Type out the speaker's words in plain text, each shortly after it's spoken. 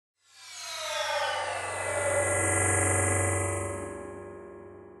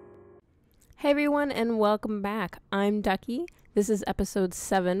everyone, and welcome back. I'm Ducky. This is episode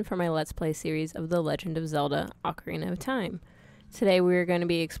 7 for my Let's Play series of The Legend of Zelda Ocarina of Time. Today we're going to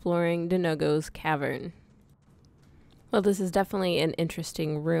be exploring Dodongo's Cavern. Well, this is definitely an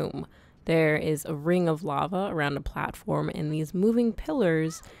interesting room. There is a ring of lava around a platform and these moving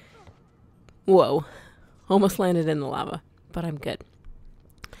pillars. Whoa, almost landed in the lava, but I'm good.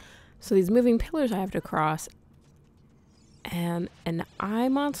 So these moving pillars I have to cross, and an eye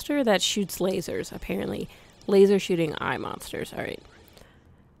monster that shoots lasers, apparently. Laser shooting eye monsters, alright.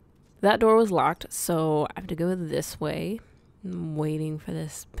 That door was locked, so I have to go this way. I'm waiting for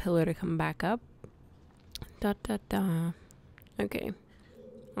this pillar to come back up. Da da da. Okay,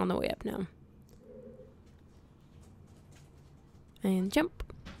 on the way up now. And jump.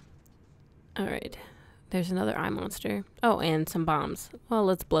 Alright, there's another eye monster. Oh, and some bombs. Well,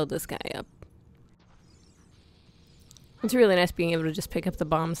 let's blow this guy up. It's really nice being able to just pick up the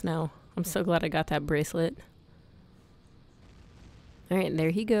bombs now. I'm so glad I got that bracelet. Alright, there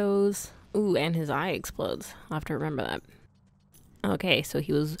he goes. Ooh, and his eye explodes. I'll have to remember that. Okay, so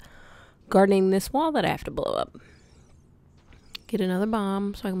he was guarding this wall that I have to blow up. Get another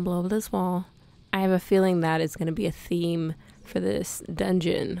bomb so I can blow up this wall. I have a feeling that is going to be a theme for this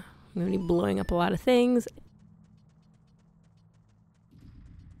dungeon. I'm going to be blowing up a lot of things.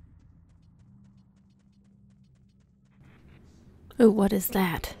 Oh, what is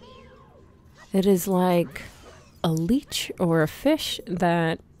that? It is like a leech or a fish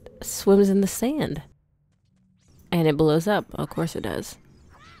that swims in the sand. And it blows up. Of course it does.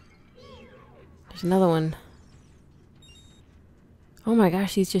 There's another one. Oh my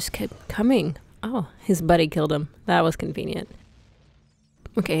gosh, he's just kept coming. Oh, his buddy killed him. That was convenient.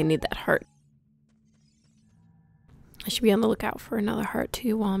 Okay, I need that heart. I should be on the lookout for another heart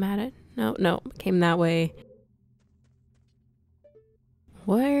too while I'm at it. No, came that way.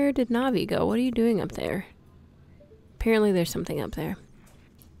 Where did Navi go? What are you doing up there? Apparently there's something up there.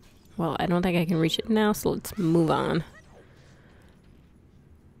 Well, I don't think I can reach it now, so let's move on.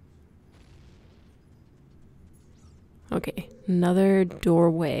 Okay, another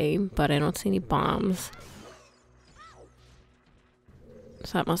doorway, but I don't see any bombs.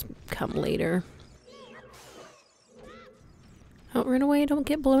 So that must come later. Oh, run away, don't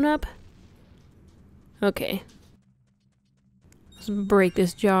get blown up. Okay. Let's break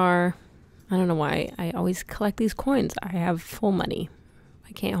this jar. I don't know why I always collect these coins. I have full money.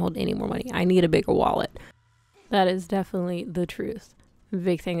 I can't hold any more money. I need a bigger wallet. That is definitely the truth. The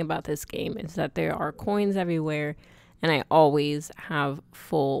big thing about this game is that there are coins everywhere, and I always have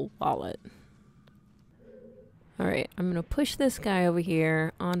full wallet. Alright, I'm going to push this guy over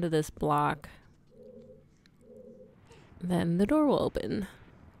here onto this block. Then the door will open.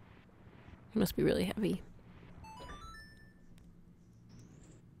 It must be really heavy.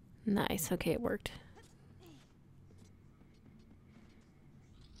 Nice, okay, it worked.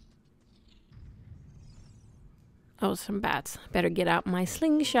 Oh, some bats. Better get out my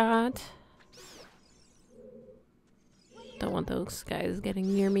slingshot. Don't want those guys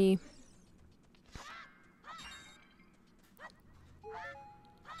getting near me.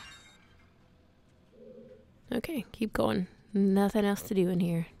 Okay, keep going. Nothing else to do in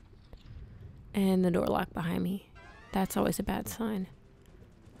here. And the door locked behind me. That's always a bad sign.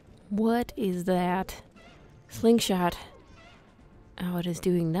 What is that? Slingshot. Oh, it is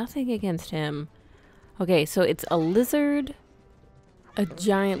doing nothing against him. Okay, so it's a lizard. A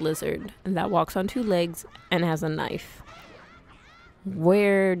giant lizard that walks on 2 legs and has a knife.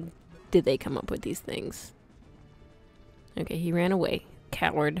 Where did they come up with these things? Okay, he ran away.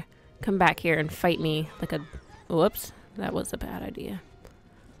 Coward. Come back here and fight me like a... Whoops, that was a bad idea.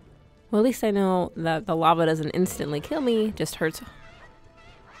 Well, at least I know that the lava doesn't instantly kill me, just hurts.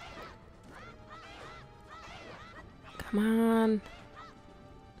 Come on.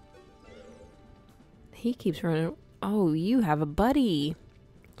 He keeps running. Oh, you have a buddy.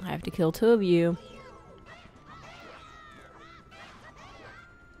 I have to kill 2 of you.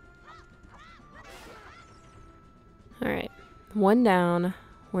 Alright, 1 down.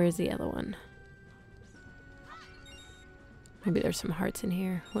 Where's the other one? Maybe there's some hearts in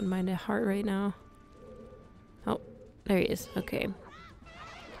here. Wouldn't mind a heart right now. Oh, there he is. Okay.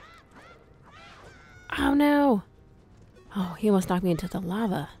 Oh no! Oh, he almost knocked me into the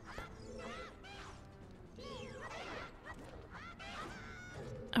lava.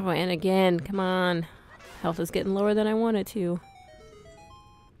 Oh, and again, come on. Health is getting lower than I want it to.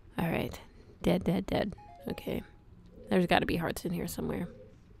 Alright. Dead. Okay. There's got to be hearts in here somewhere.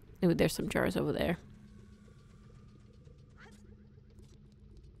 Ooh, there's some jars over there.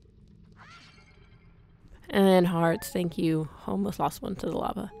 And hearts, thank you. Almost lost one to the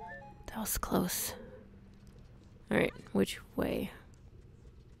lava. was close. Alright, which way?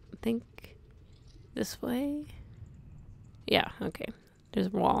 I think this way? Yeah, okay. There's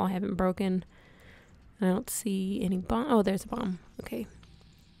a wall I haven't broken. I don't see any bomb. Oh, there's a bomb. Okay.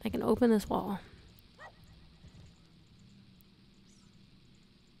 I can open this wall.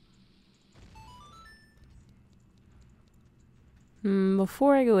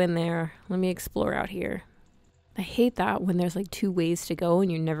 Before I go in there, let me explore out here. I hate that when there's like 2 ways to go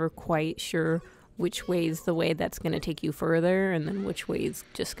and you're never quite sure which way is the way that's going to take you further and then which way is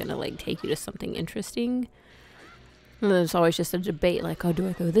just going to like take you to something interesting. And there's always just a debate like, oh, do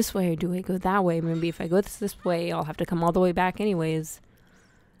I go this way or do I go that way? Maybe if I go this way, I'll have to come all the way back anyways.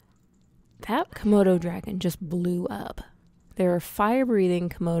 That Komodo dragon just blew up. There are fire-breathing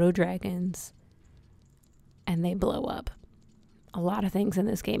Komodo dragons and they blow up. A lot of things in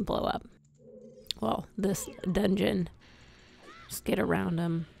this game blow up. Well, this dungeon. Just get around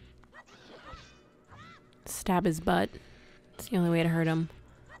him. Stab his butt. It's the only way to hurt him.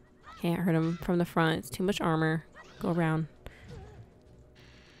 Can't hurt him from the front. It's too much armor. Go around.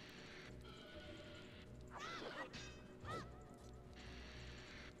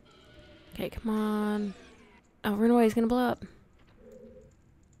 Okay, come on. Oh, run away. He's gonna blow up.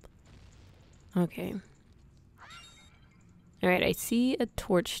 Okay. Alright, I see a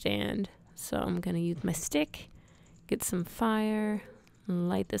torch stand. So I'm gonna use my stick, get some fire,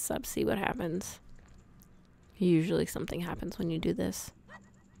 light this up, see what happens. Usually something happens when you do this.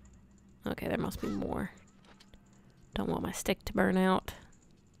 Okay, there must be more. Don't want my stick to burn out.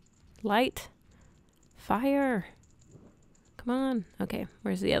 Light. Fire. Come on. Okay,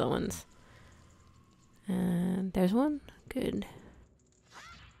 where's the other ones? And there's one. Good.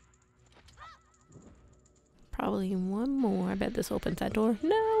 Probably one more. I bet this opens that door.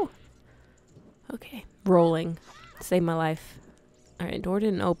 No! Okay. Rolling. Saved my life. Alright, door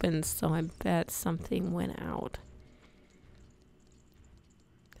didn't open, so I bet something went out.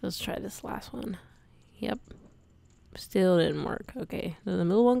 Let's try this last one. Yep. Still didn't work. Okay. Did the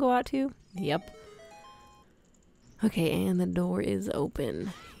middle one go out too? Yep. Okay, and the door is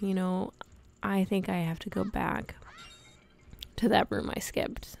open. You know, I think I have to go back to that room I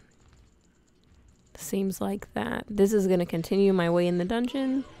skipped. Seems like that. This is going to continue my way in the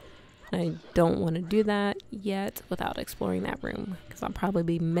dungeon. I don't want to do that yet without exploring that room, because I'll probably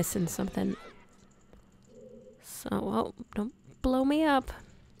be missing something. So, oh, don't blow me up.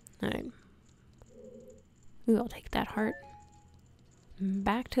 Alright. Ooh, I'll take that heart.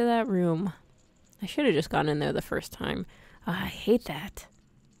 Back to that room. I should have just gone in there the first time. Oh, I hate that.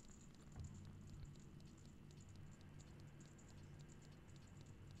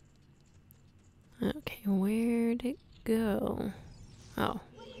 Okay, where'd it go? Oh.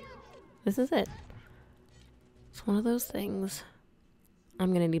 This is it. It's one of those things.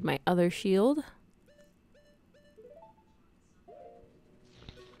 I'm gonna need my other shield.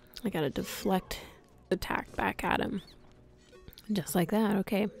 I gotta deflect the attack back at him. Just like that,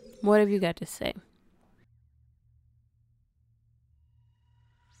 okay. What have you got to say?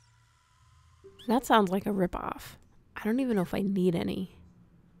 That sounds like a ripoff. I don't even know if I need any.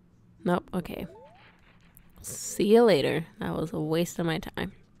 Nope, okay. See you later. That was a waste of my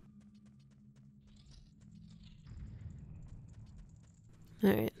time.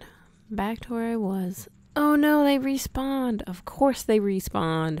 Alright, back to where I was. Oh no, they respawned. Of course they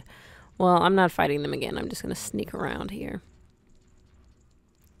respawned. Well, I'm not fighting them again. I'm just going to sneak around here.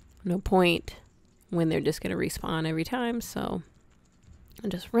 No point when they're just going to respawn every time, so I'll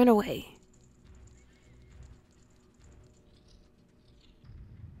just run away.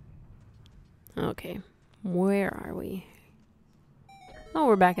 Okay, where are we? Oh,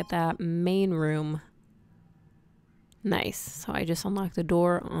 we're back at that main room. Nice. So I just unlocked the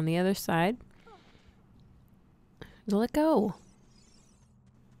door on the other side. Let go.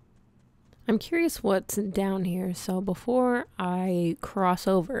 I'm curious what's down here. So before I cross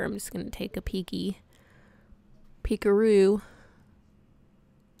over, I'm just going to take a peekaroo.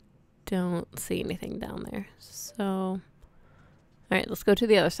 Don't see anything down there. So, all right, let's go to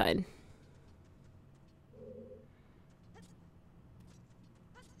the other side.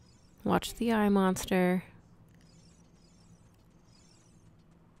 Watch the eye monster.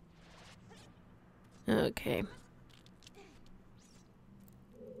 Okay.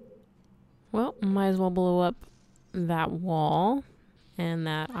 Well, might as well blow up that wall and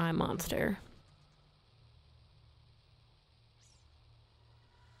that eye monster.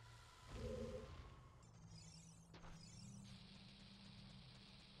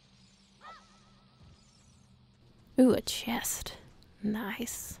 Ooh, a chest.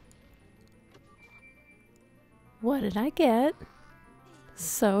 Nice. What did I get?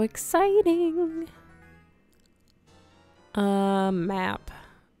 So exciting. Map.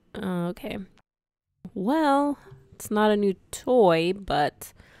 Okay. Well, it's not a new toy,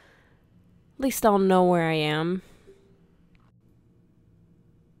 but at least I'll know where I am.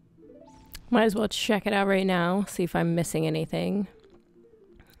 Might as well check it out right now, see if I'm missing anything.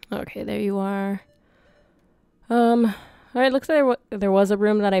 Okay, there you are. Alright, looks like there was a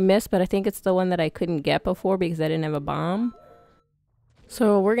room that I missed, but I think it's the one that I couldn't get before because I didn't have a bomb.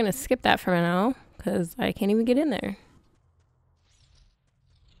 So we're gonna skip that for now, because I can't even get in there.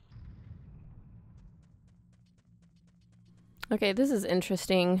 Okay, this is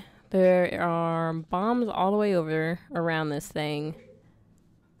interesting. There are bombs all the way over around this thing.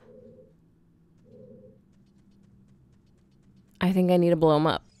 I think I need to blow them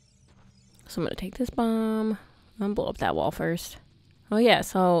up. So I'm gonna take this bomb. I'm gonna blow up that wall first. Oh yeah,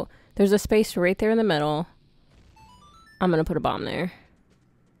 so there's a space right there in the middle. I'm gonna put a bomb there.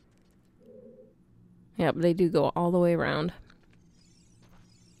 Yep, they do go all the way around.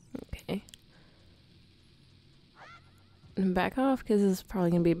 Okay. And back off, because this is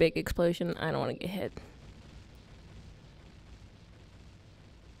probably gonna be a big explosion. I don't want to get hit.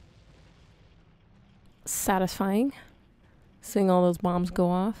 Satisfying. Seeing all those bombs go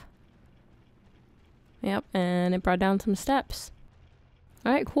off. Yep, and it brought down some steps.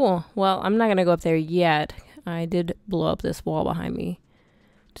 Alright, cool. Well, I'm not gonna go up there yet. I did blow up this wall behind me.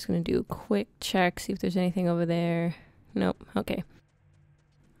 Just gonna do a quick check, see if there's anything over there. Nope, okay.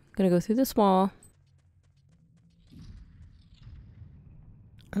 Gonna go through this wall.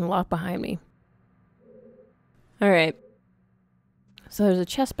 And lock behind me. Alright. So there's a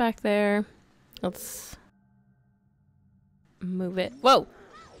chest back there. Let's move it. Whoa!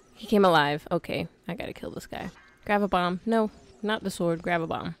 He came alive. Okay, I gotta kill this guy. Grab a bomb. No, not the sword. Grab a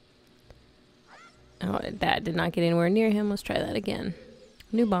bomb. Oh, that did not get anywhere near him. Let's try that again.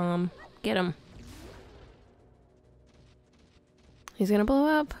 New bomb. Get him. He's gonna blow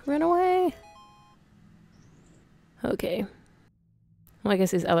up. Run away. Okay. Well, I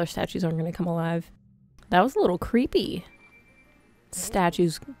guess these other statues aren't gonna come alive. That was a little creepy.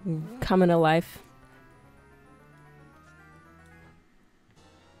 Statues coming to life.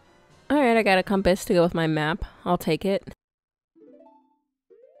 Alright, I got a compass to go with my map. I'll take it.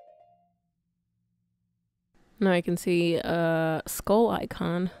 Now I can see a skull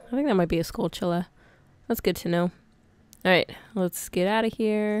icon. I think that might be a skulltula. That's good to know. Alright, let's get out of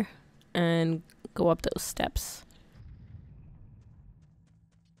here and go up those steps.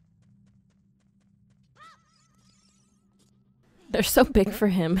 They're so big for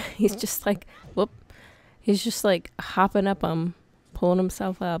him. He's just like, whoop. He's just like hopping up them, pulling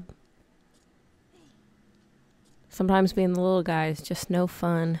himself up. Sometimes being the little guy is just no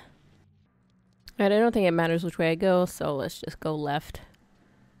fun. Alright, I don't think it matters which way I go, so let's just go left.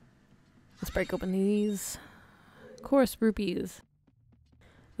 Let's break open these. Of course, rupees.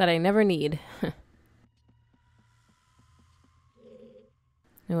 That I never need.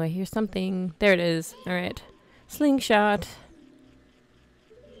 Oh, I hear something. There it is. Alright. Slingshot.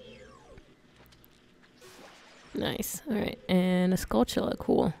 Nice. Alright, and a skulltula.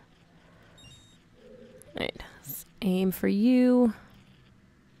 Cool. Alright, let's aim for you.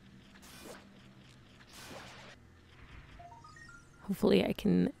 Hopefully I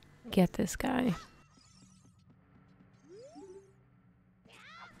can get this guy.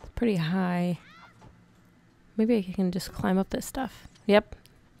 It's pretty high. Maybe I can just climb up this stuff. Yep.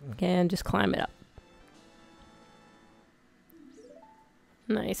 Can just climb it up.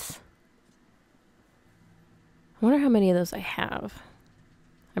 Nice. I wonder how many of those I have.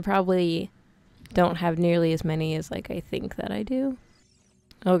 I probably don't have nearly as many as like I think that I do.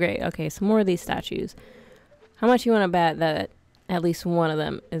 Oh great, okay, some more of these statues. How much you want to bet that at least one of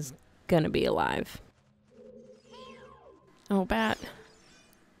them is gonna be alive? Oh, bat.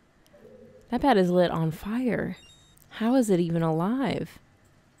 That bat is lit on fire. How is it even alive?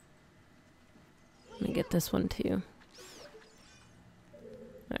 Let me get this one too.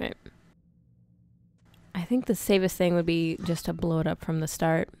 Alright. I think the safest thing would be just to blow it up from the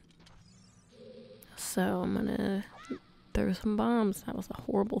start. So I'm gonna throw some bombs. That was a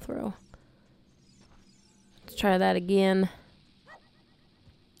horrible throw. Let's try that again.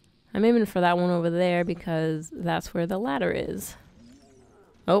 I'm aiming for that one over there because that's where the ladder is.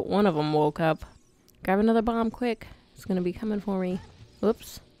 Oh, one of them woke up. Grab another bomb quick. It's gonna be coming for me.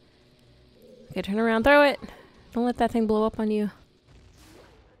 Whoops. Okay, turn around, throw it. Don't let that thing blow up on you.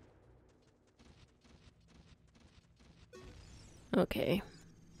 Okay.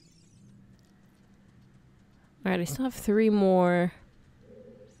 Alright, I still have 3 more.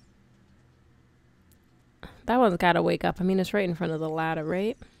 That one's gotta wake up. I mean, it's right in front of the ladder,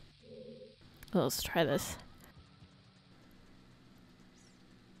 right? Well, let's try this.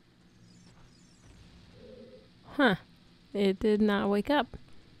 Huh. It did not wake up.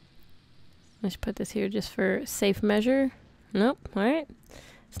 Let's put this here just for safe measure. Nope. Alright.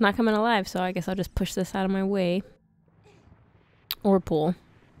 It's not coming alive, so I guess I'll just push this out of my way. Or pull.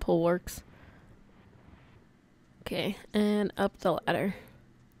 Pull works. Okay, and up the ladder.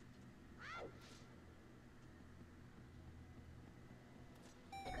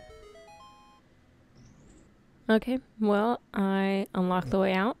 Okay, well, I unlocked the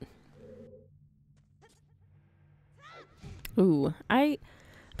way out. Ooh,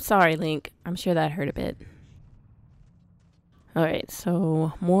 sorry, Link. I'm sure that hurt a bit. Alright,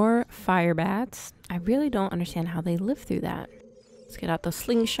 so more fire bats. I really don't understand how they live through that. Let's get out the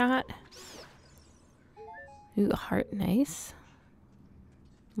slingshot. Ooh, a heart, nice.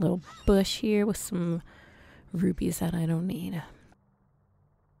 Little bush here with some rupees that I don't need.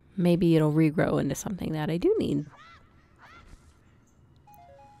 Maybe it'll regrow into something that I do need.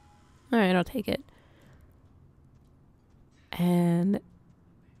 Alright, I'll take it. And,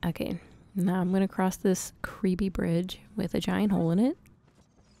 okay, now I'm going to cross this creepy bridge with a giant hole in it.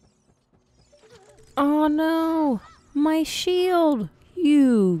 Oh no! My shield!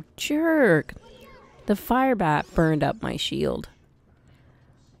 You jerk! The fire bat burned up my shield.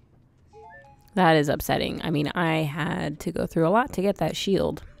 That is upsetting. I mean, I had to go through a lot to get that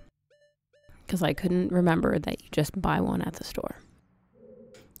shield. Because I couldn't remember that you just buy one at the store.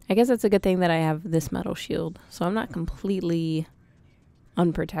 I guess it's a good thing that I have this metal shield. So I'm not completely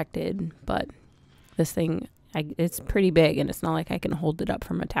unprotected. But this thing, it's pretty big. And it's not like I can hold it up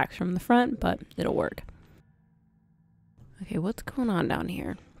from attacks from the front. But it'll work. Okay, what's going on down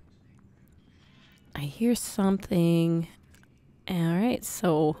here? I hear something. Alright,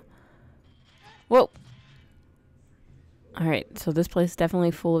 so... Whoa! Alright, so this place is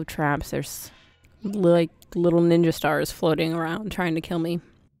definitely full of traps. There's like little ninja stars floating around trying to kill me.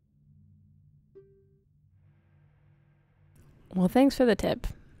 Well, thanks for the tip.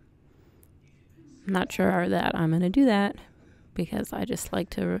 I'm not sure that I'm going to do that because I just like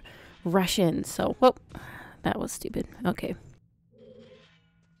to rush in. So, whoa, that was stupid. Okay.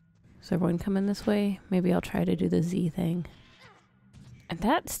 Is everyone coming this way? Maybe I'll try to do the Z thing. And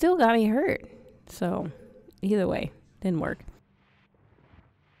that still got me hurt. So, either way, didn't work.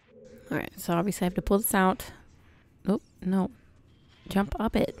 Alright, so obviously I have to pull this out. Oh, no. Jump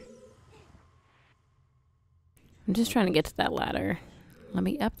up it. I'm just trying to get to that ladder. Let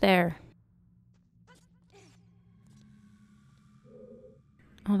me up there.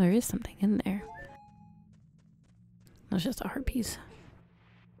 Oh, there is something in there. That's just a heart piece.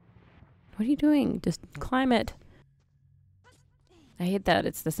 What are you doing? Just climb it. I hate that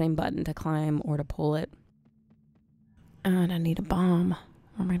it's the same button to climb or to pull it. And I need a bomb.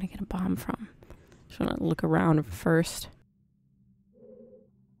 Where am I going to get a bomb from? Just want to look around first.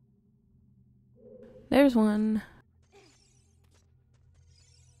 There's one.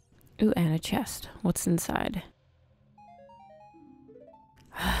 Ooh, and a chest. What's inside?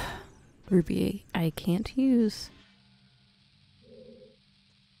 Rupee I can't use.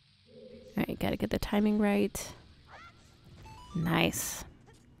 Alright, gotta get the timing right. Nice.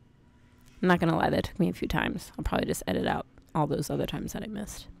 I'm not gonna lie, that took me a few times. I'll probably just edit out all those other times that I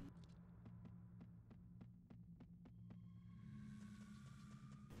missed.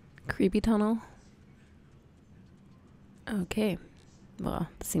 Creepy tunnel. Okay. Well,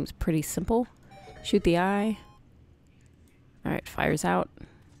 this seems pretty simple. Shoot the eye. Alright, fires out.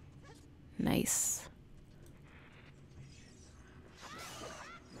 Nice.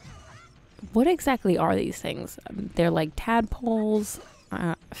 What exactly are these things? They're like tadpoles,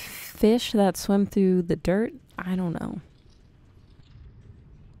 fish that swim through the dirt? I don't know.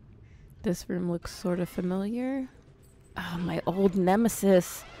 This room looks sort of familiar. Oh, my old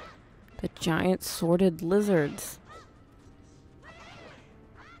nemesis. The giant sworded lizards.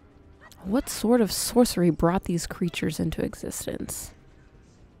 What sort of sorcery brought these creatures into existence?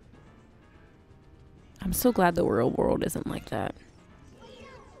 I'm so glad the real world isn't like that.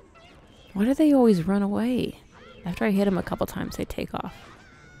 Why do they always run away? After I hit them a couple times, they take off.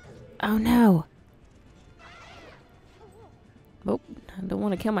 Oh no! Oh, I don't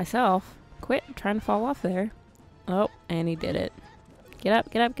want to kill myself. Quit trying to fall off there. Oh, and he did it. Get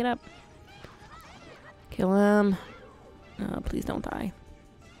up, get up, get up. Kill him. Oh, please don't die.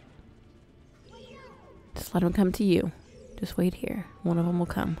 Just let him come to you. Just wait here. One of them will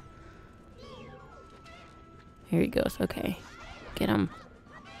come. Here he goes. Okay. Get him.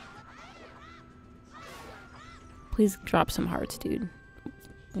 Please drop some hearts, dude.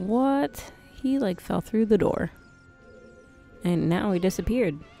 What? He like fell through the door. And now he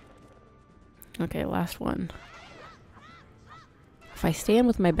disappeared. Okay, last one. If I stand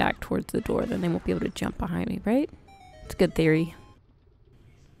with my back towards the door, then they won't be able to jump behind me, right? It's a good theory.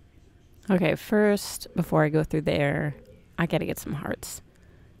 Okay, first, before I go through there, I gotta get some hearts.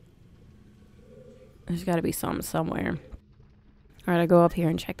 There's gotta be some somewhere. Alright, I go up here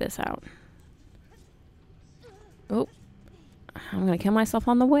and check this out. Oh, I'm gonna kill myself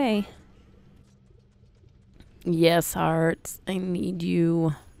on the way. Yes, hearts, I need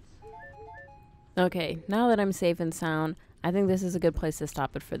you. Okay, now that I'm safe and sound, I think this is a good place to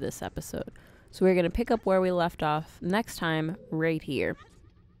stop it for this episode. So we're gonna pick up where we left off next time, right here.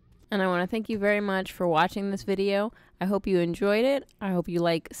 And I want to thank you very much for watching this video. I hope you enjoyed it. I hope you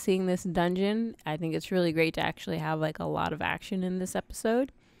like seeing this dungeon. I think it's really great to actually have like a lot of action in this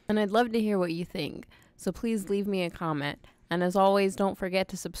episode. And I'd love to hear what you think. So please leave me a comment. And as always, don't forget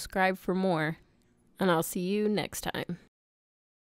to subscribe for more. And I'll see you next time.